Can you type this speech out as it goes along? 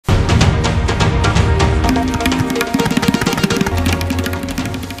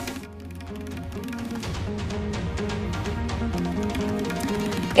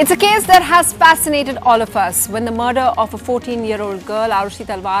It's a case that has fascinated all of us. When the murder of a 14-year-old girl, Aarushi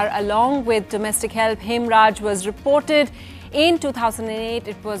Talwar, along with domestic help Hemraj, was reported in 2008,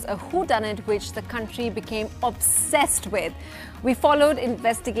 it was a whodunit which the country became obsessed with. We followed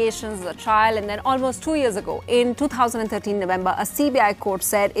investigations, the trial, and then almost 2 years ago, in 2013 November, a CBI court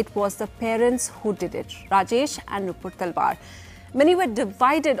said it was the parents who did it, Rajesh and Nupur Talwar. Many were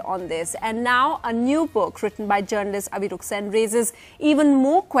divided on this, and now a new book written by journalist Aarushi raises even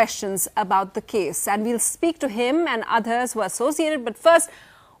more questions about the case. And we'll speak to him and others who are associated. But first,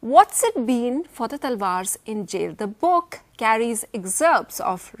 what's it been for the Talwars in jail? The book carries excerpts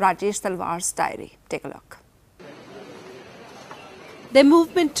of Rajesh Talwar's diary. Take a look. Their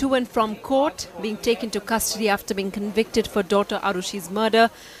movement to and from court, being taken to custody after being convicted for daughter Aarushi's murder,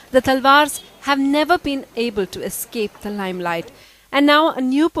 the Talwars have never been able to escape the limelight. And now a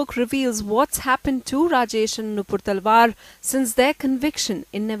new book reveals what's happened to Rajesh and Nupur Talwar since their conviction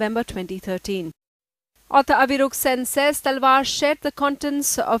in November 2013. Author Aarushi says Talwar shared the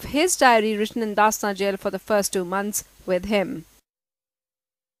contents of his diary written in Dasna jail for the first 2 months with him.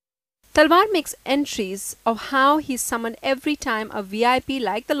 Talwar makes entries of how he's summoned every time a VIP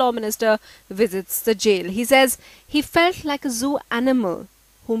like the law minister visits the jail. He says he felt like a zoo animal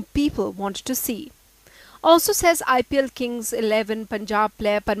whom people wanted to see. Also says IPL Kings 11 Punjab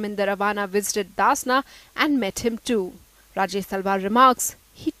player Parminder Ravana visited Dasna and met him too. Rajesh Talwar remarks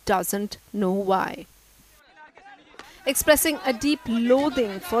he doesn't know why. Expressing a deep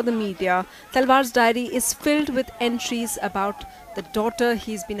loathing for the media, Talwar's diary is filled with entries about the daughter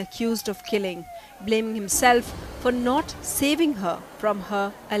he's been accused of killing, blaming himself for not saving her from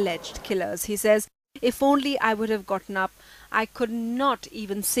her alleged killers. He says, "If only I would have gotten up, I could not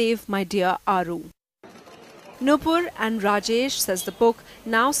even save my dear Aaru." Nupur and Rajesh, says the book,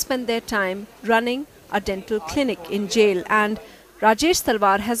 now spend their time running a dental clinic in jail, and Rajesh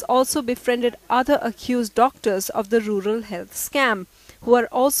Talwar has also befriended other accused doctors of the rural health scam, who are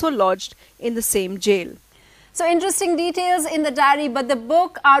also lodged in the same jail. So interesting details in the diary, but the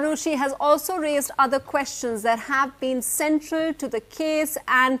book, Aarushi, has also raised other questions that have been central to the case,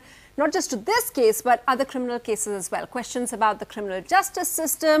 and not just to this case, but other criminal cases as well. Questions about the criminal justice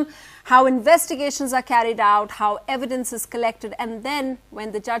system, how investigations are carried out, how evidence is collected, and then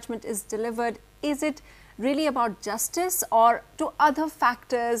when the judgment is delivered, is it really about justice, or do other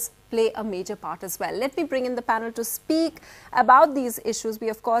factors play a major part as well? Let me bring in the panel to speak about these issues. We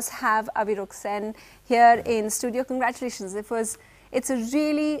of course have Aarushi here in studio. Congratulations. It's a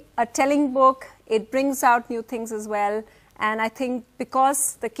really telling book. It brings out new things as well. And I think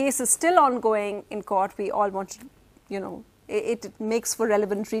because the case is still ongoing in court, we all want to, it makes for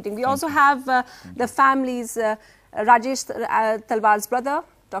relevant reading. We also have the families, Rajesh Talwar's brother,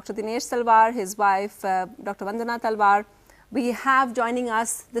 Dr. Dinesh Talwar, his wife, Dr. Vandana Talwar. We have joining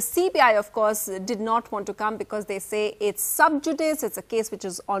us, the CBI of course did not want to come because they say it's sub judice, it's a case which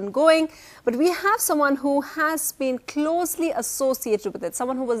is ongoing. But we have someone who has been closely associated with it,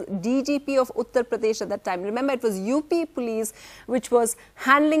 someone who was DGP of Uttar Pradesh at that time. Remember, it was UP police which was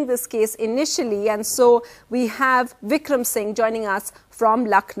handling this case initially. And so we have Vikram Singh joining us from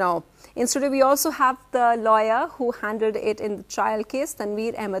Lucknow. In studio, we also have the lawyer who handled it in the trial case,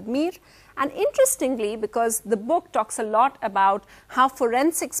 Tanveer Ahmed Mir. And interestingly, because the book talks a lot about how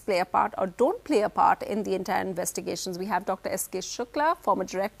forensics play a part or don't play a part in the entire investigations, we have Dr. S.K. Shukla, former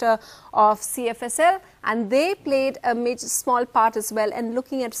director of CFSL, and they played a small part as well in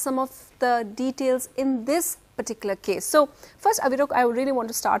looking at some of the details in this particular case. So first, Aarushi, I really want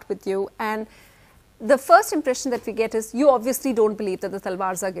to start with you. And the first impression that we get is you obviously don't believe that the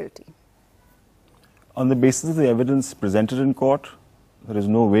Talwars are guilty. On the basis of the evidence presented in court, there is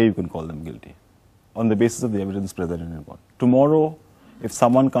no way you can call them guilty. On the basis of the evidence presented in court. Tomorrow, if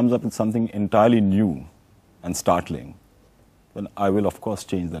someone comes up with something entirely new and startling, then I will of course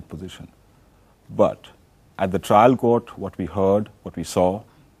change that position. But at the trial court, what we heard, what we saw,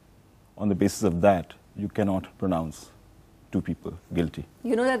 on the basis of that, you cannot pronounce two people guilty.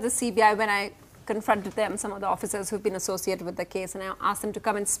 You know that the CBI, when I confronted them, some of the officers who've been associated with the case, and I asked them to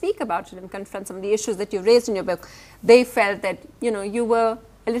come and speak about it and confront some of the issues that you raised in your book, they felt that, you were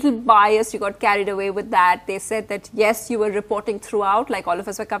a little biased, you got carried away with that. They said that, yes, you were reporting throughout, like all of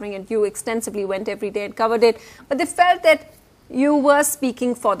us were covering it, you extensively went every day and covered it, but they felt that you were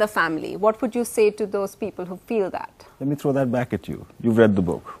speaking for the family. What would you say to those people who feel that? Let me throw that back at you. You've read the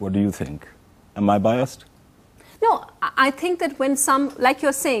book. What do you think? Am I biased? No, I think that when like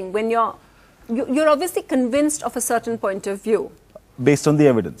you're saying, when you're obviously convinced of a certain point of view. Based on the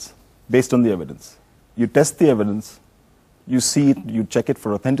evidence. Based on the evidence. You test the evidence, you see it, you check it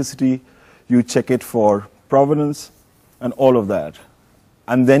for authenticity, you check it for provenance, and all of that.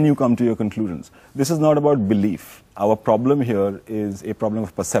 and then you come to your conclusions. This is not about belief. Our problem here is a problem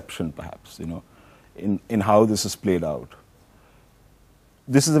of perception, perhaps, you know, in how this is played out.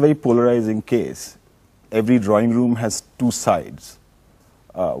 This is a very polarizing case. Every drawing room has two sides,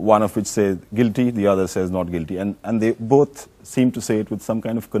 one of which says guilty, the other says not guilty, and they both seem to say it with some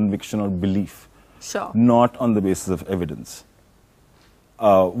kind of conviction or belief, sure, not on the basis of evidence.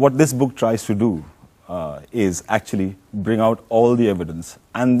 What this book tries to do is actually bring out all the evidence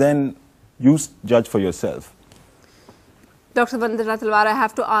and then you judge for yourself. Dr. Vandana Talwar, I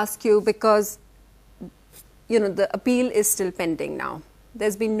have to ask you, because you know the appeal is still pending now.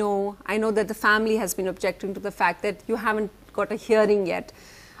 There's been no, I know that the family has been objecting to the fact that you haven't got a hearing yet.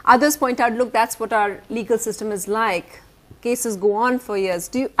 Others point out, look, that's what our legal system is like. Cases go on for years.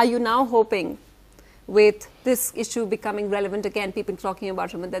 Are you now hoping, with this issue becoming relevant again, people talking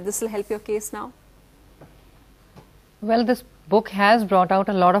about it, that this will help your case now? Well, this book has brought out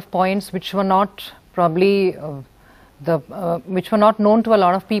a lot of points which were not probably which were not known to a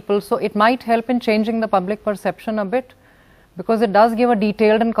lot of people. So it might help in changing the public perception a bit, because it does give a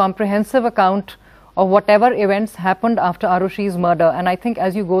detailed and comprehensive account of whatever events happened after Aarushi's murder. And I think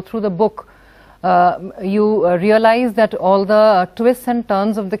as you go through the book, you realize that all the twists and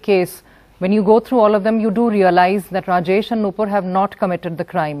turns of the case, when you go through all of them, you do realize that Rajesh and Nupur have not committed the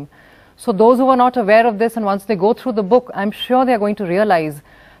crime. So those who are not aware of this, and once they go through the book, I'm sure they are going to realize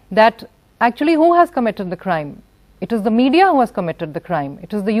that actually who has committed the crime? It is the media who has committed the crime.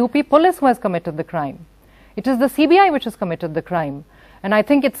 It is the UP police who has committed the crime. It is the CBI which has committed the crime. And I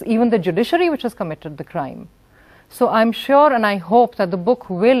think it's even the judiciary which has committed the crime. So I'm sure and I hope that the book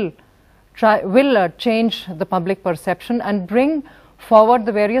will change the public perception and bring forward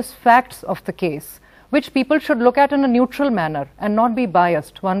the various facts of the case, which people should look at in a neutral manner and not be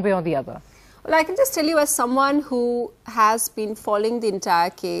biased one way or the other. Well, I can just tell you, as someone who has been following the entire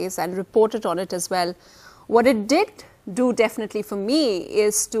case and reported on it as well, what it did do definitely for me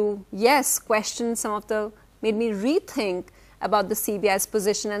is to, yes, question some of the, made me rethink about the CBI's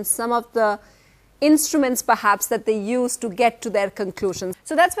position and some of the instruments perhaps that they use to get to their conclusions.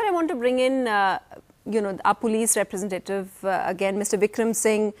 So that's where I want to bring in you know, our police representative, again, Mr. Vikram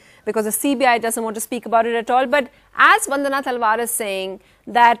Singh, because the CBI doesn't want to speak about it at all. But as Vandana Talwar is saying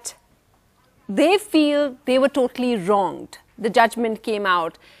that they feel they were totally wronged, the judgment came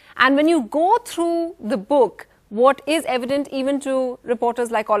out. And when you go through the book, what is evident even to reporters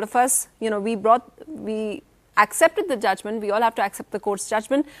like all of us, you know, we accepted the judgment, we all have to accept the court's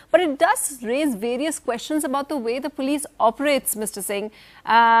judgment, but it does raise various questions about the way the police operates, Mr. Singh.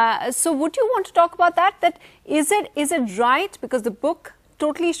 So would you want to talk about that? That is it right? Because the book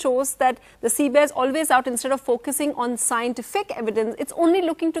totally shows that the CBI is always out, instead of focusing on scientific evidence, it's only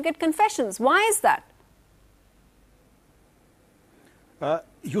looking to get confessions. Why is that?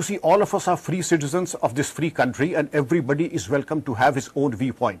 You see, all of us are free citizens of this free country, and everybody is welcome to have his own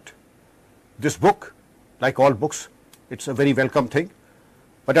viewpoint. This book, like all books, it's a very welcome thing.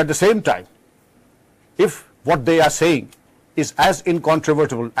 But at the same time, if what they are saying is as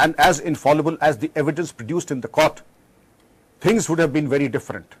incontrovertible and as infallible as the evidence produced in the court, things would have been very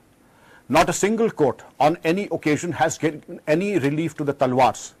different. Not a single court on any occasion has given any relief to the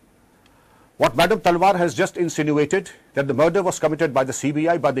Talwars. What Madam Talwar has just insinuated, that the murder was committed by the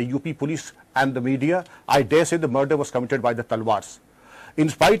CBI, by the UP police and the media, I dare say the murder was committed by the Talwars. In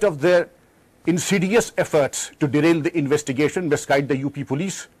spite of their insidious efforts to derail the investigation, misguide the UP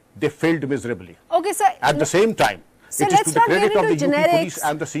police, they failed miserably. Okay, sir. At the same time, so it is to the credit of the UP police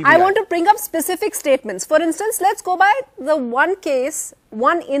and the CBI. I want to bring up specific statements. For instance, let's go by the one case,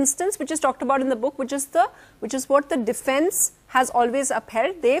 one instance which is talked about in the book, which is what the defense has always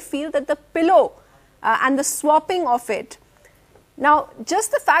upheld. They feel that the pillow and the swapping of it. Now,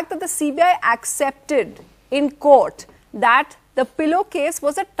 just the fact that the CBI accepted in court that the pillow case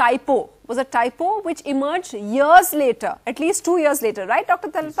was a typo which emerged years later, at least 2 years later, right, Dr.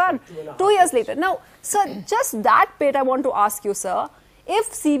 Talwar? 2 years later. Now, sir, just that bit I want to ask you, sir.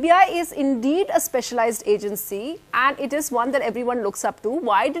 If CBI is indeed a specialized agency and it is one that everyone looks up to,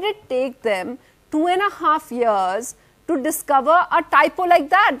 why did it take them 2.5 years to discover a typo like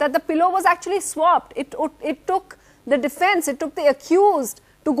that the pillow was actually swapped? It took the defense, it took the accused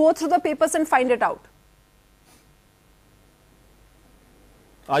to go through the papers and find it out.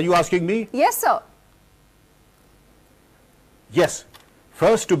 Are you asking me? Yes, sir. Yes.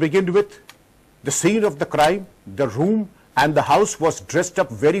 First, to begin with, the scene of the crime, the room and the house was dressed up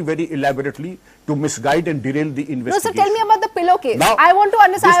very, very elaborately to misguide and derail the investigation. No, sir, tell me about the pillow case. Now, I want to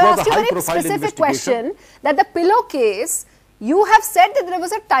understand. I asked you a very specific question, that the pillow case, you have said that there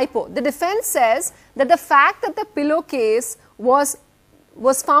was a typo. The defense says that the fact that the pillow case was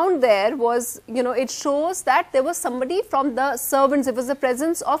was found there was, it shows that there was somebody from the servants. It was the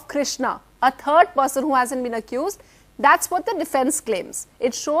presence of Krishna, a third person who hasn't been accused. That's what the defense claims.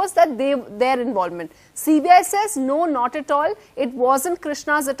 It shows that their involvement. CBI says, no, not at all. It wasn't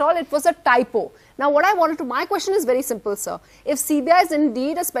Krishna's at all. It was a typo. Now, my question is very simple, sir. If CBI is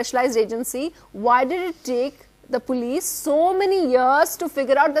indeed a specialized agency, why did it take the police so many years to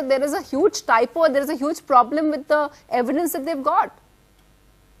figure out that there is a huge typo, there is a huge problem with the evidence that they've got?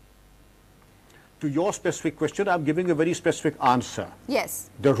 To your specific question, I'm giving a very specific answer.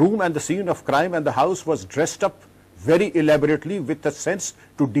 Yes. The room and the scene of crime and the house was dressed up very elaborately with a sense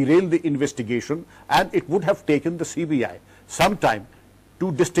to derail the investigation, and it would have taken the CBI some time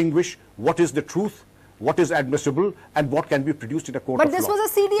to distinguish what is the truth, what is admissible, and what can be produced in a court of law. But this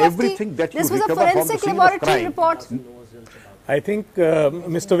was a CDFT. Everything that this you was a recover from the forensic scene of laboratory crime. report. I think,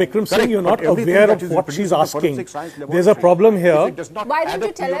 Mr. Vikram Singh, you're not everything aware that of is what she's produced in the asking. forensic science There's a problem if here it does not Why add don't you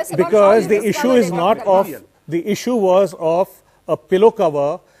up tell to us your- about because how the you issue discovered is it? not of, the issue was of a pillow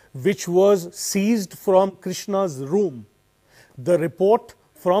cover which was seized from Krishna's room. The report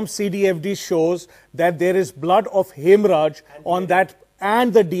from CDFD shows that there is blood of Hemraj on that,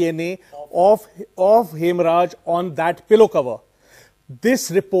 and the DNA of Hemraj on that pillow cover. This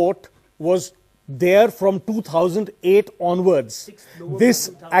report was there from 2008 onwards.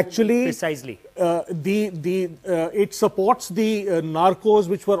 This actually precisely it supports the narcos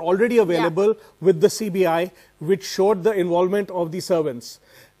which were already available with the CBI, which showed the involvement of the servants.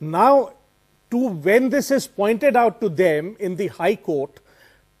 Now, when this is pointed out to them in the High Court,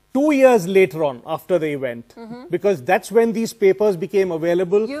 2 years later on after the event, because that's when these papers became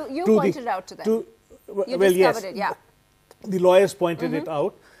available. You pointed out to them. You Well, yes. discovered it, yeah. The lawyers pointed it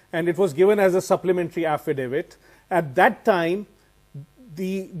out, and it was given as a supplementary affidavit. At that time,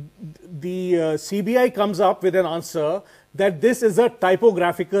 the CBI comes up with an answer that this is a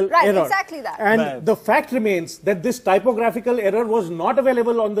typographical error. Right, exactly that. And the fact remains that this typographical error was not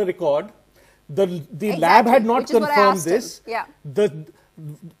available on the record. The lab had not which is what I confirmed asked him. this. Yeah.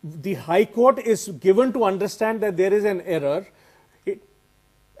 The High Court is given to understand that there is an error.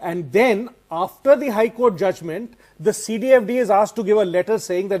 And then, after the High Court judgment, the CDFD is asked to give a letter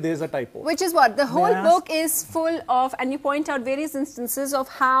saying that there is a typo. Which is what? The whole book is full of, and you point out various instances of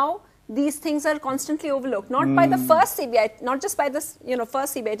how these things are constantly overlooked. Not by the first CBI, not just by the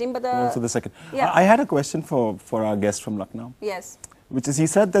first CBI team, but Also the second. Yeah. I had a question for our guest from Lucknow. Yes. Which is, he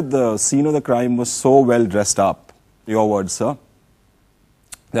said that the scene of the crime was so well dressed up, your words, sir,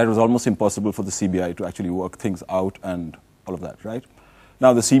 that it was almost impossible for the CBI to actually work things out and all of that, right?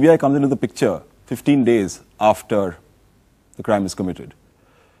 Now, the CBI comes into the picture 15 days after the crime is committed.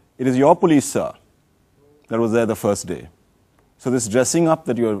 It is your police, sir, that was there the first day. So this dressing up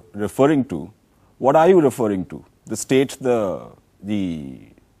that you're referring to, what are you referring to? The state the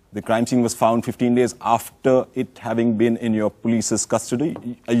crime scene was found 15 days after it having been in your police's custody.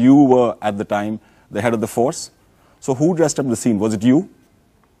 You were, at the time, the head of the force. So who dressed up the scene? Was it you?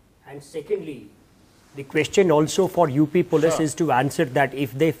 And secondly, the question also for UP police is to answer that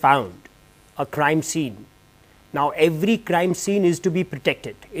if they found a crime scene, now every crime scene is to be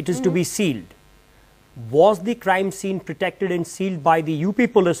protected. It is to be sealed. Was the crime scene protected and sealed by the UP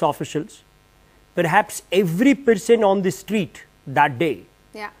police officials? Perhaps every person on the street that day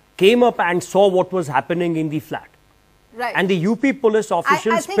came up and saw what was happening in the flat. Right. And the UP police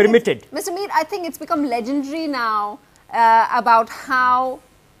officials I think permitted. Mr. Mead, I think it's become legendary now about how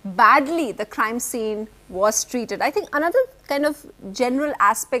badly the crime scene was treated. I think another kind of general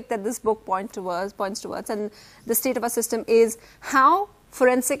aspect that this book points towards and the state of our system is how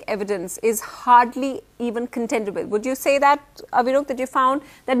forensic evidence is hardly even contendable. Would you say that, Aviruk, that you found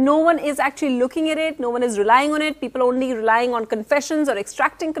that no one is actually looking at it, no one is relying on it, people only relying on confessions or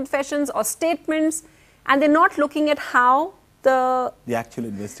extracting confessions or statements, and they're not looking at how the actual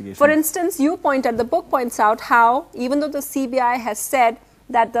investigation. For instance, the book points out how even though the CBI has said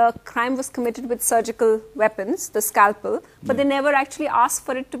that the crime was committed with surgical weapons, the scalpel, but they never actually asked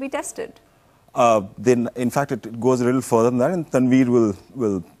for it to be tested. Then, in fact, it goes a little further than that, and Tanveer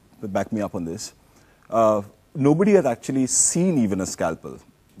will back me up on this. Nobody had actually seen even a scalpel.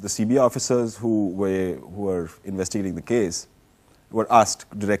 The CBI officers who were investigating the case were asked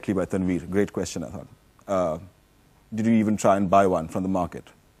directly by Tanveer. Great question, I thought. Did you even try and buy one from the market?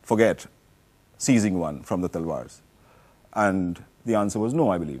 Forget seizing one from the Talwars. And the answer was no,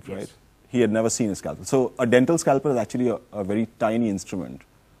 I believe, right? He had never seen a scalpel. So a dental scalpel is actually a very tiny instrument.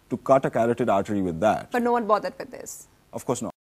 To cut a carotid artery with that. But no one bothered with this. Of course not.